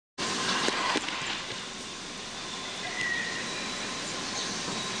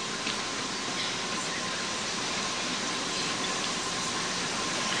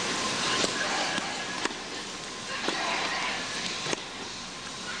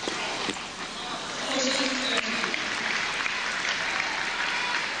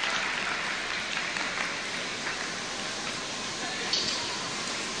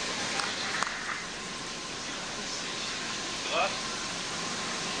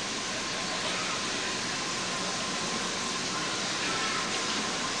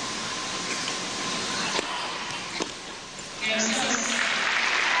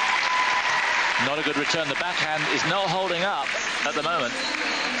a good return. The backhand is not holding up at the moment.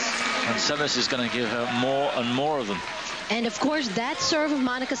 And Seles is going to give her more and more of them. And, of course, that serve of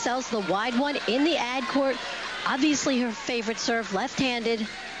Monica Seles, the wide one in the ad court, obviously her favorite serve, left-handed,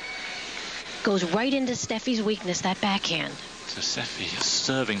 goes right into Steffi's weakness, that backhand. So Steffi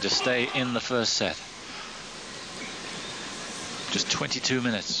serving to stay in the first set. Just 22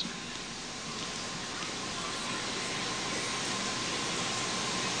 minutes.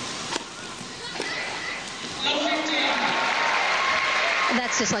 And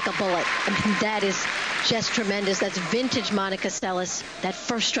that's just like a bullet. I mean, that is just tremendous. That's vintage Monica Seles. That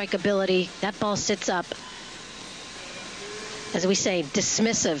first strike ability. That ball sits up. As we say,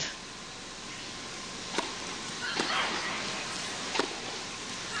 dismissive.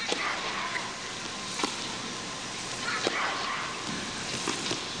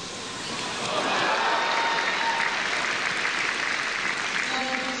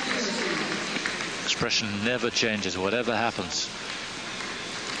 Expression never changes, whatever happens.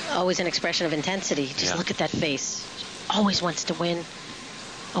 Always an expression of intensity. Just look at that face. Always wants to win.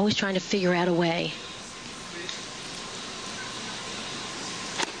 Always trying to figure out a way.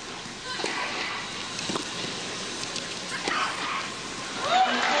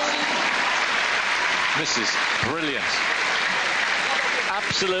 This is brilliant.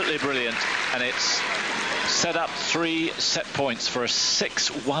 Absolutely brilliant. And it's set up 3 set points for a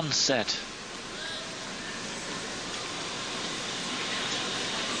 6-1 set.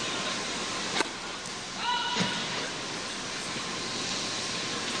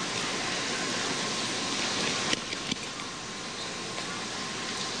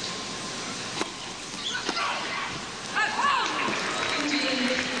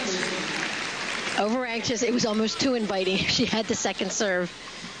 Over anxious, it was almost too inviting. She had the second serve.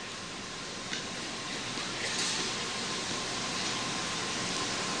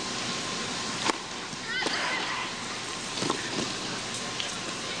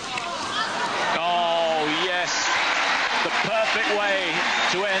 Oh, yes. The perfect way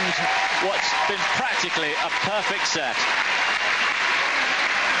to end what's been practically a perfect set.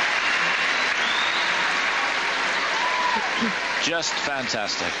 Just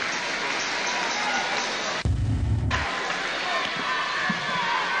fantastic.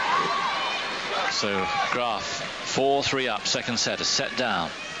 So Graf, 4-3 up, second set, a set down.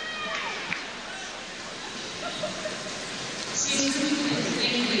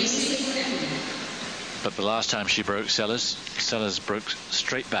 But the last time she broke Seles, Seles broke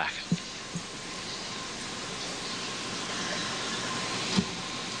straight back.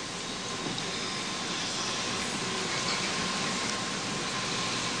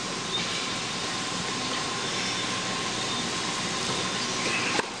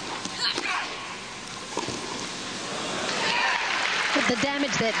 The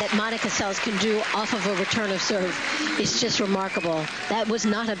damage that Monica Seles can do off of a return of serve is just remarkable. That was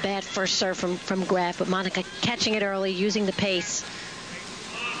not a bad first serve from Graf, but Monica catching it early, using the pace.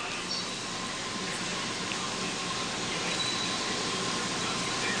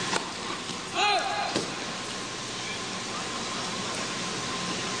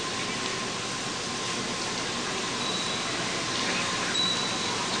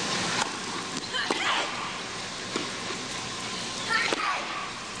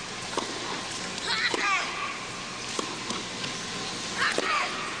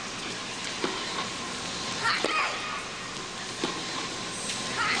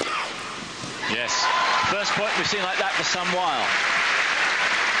 First point we've seen like that for some while.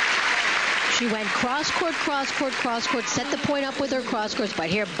 She went cross-court, cross-court, cross-court, set the point up with her cross-courts, but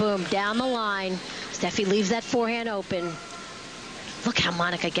here, boom, down the line. Steffi leaves that forehand open. Look how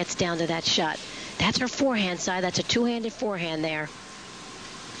Monica gets down to that shot. That's her forehand side. That's a two-handed forehand there.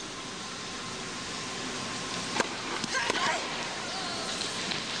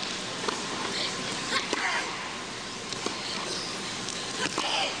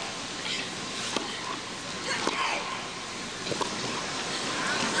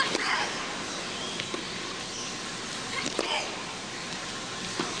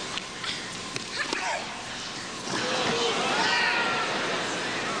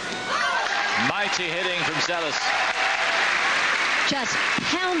 Mighty hitting from Seles. Just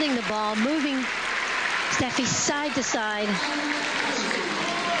pounding the ball, moving Steffi side to side.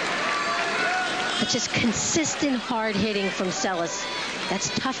 But just consistent hard hitting from Seles. That's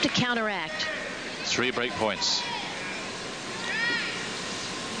tough to counteract. 3 break points.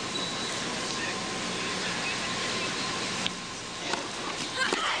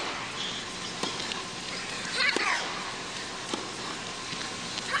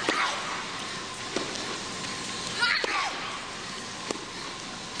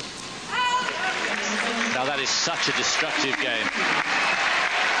 is such a destructive game.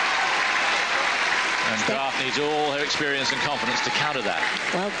 And Graf needs all her experience and confidence to counter that.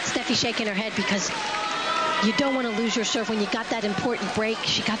 Well, Steffi shaking her head because you don't want to lose your serve when you got that important break.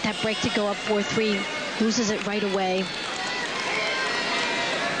 She got that break to go up 4-3, loses it right away.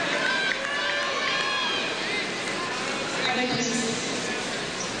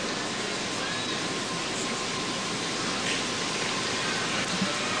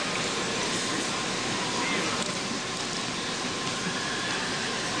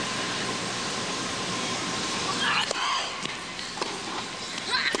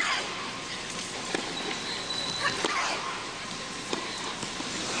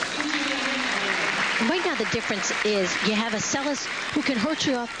 Right now, the difference is you have a Seles who can hurt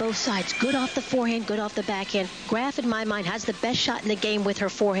you off both sides. Good off the forehand, good off the backhand. Graf, in my mind, has the best shot in the game with her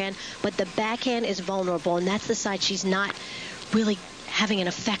forehand, but the backhand is vulnerable, and that's the side she's not really having an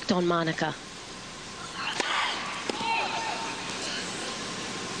effect on Monica.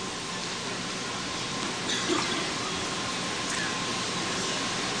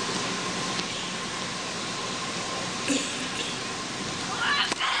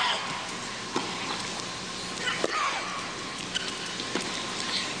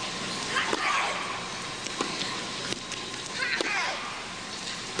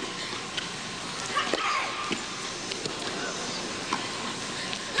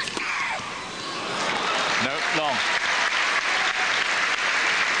 Long.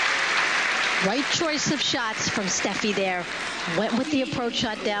 Right choice of shots from Steffi there. Went with the approach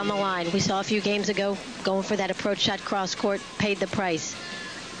shot down the line. We saw a few games ago going for that approach shot cross court, paid the price.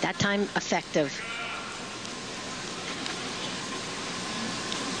 That time effective.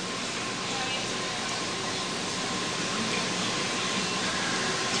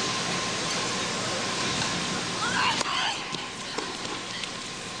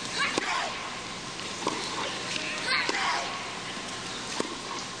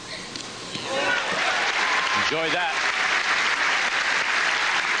 Enjoy that.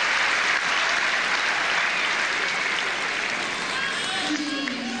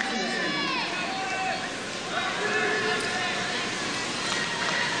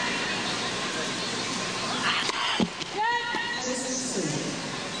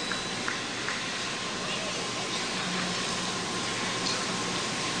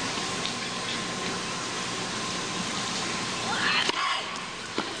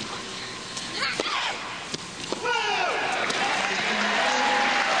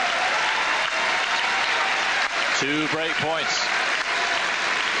 Two break points.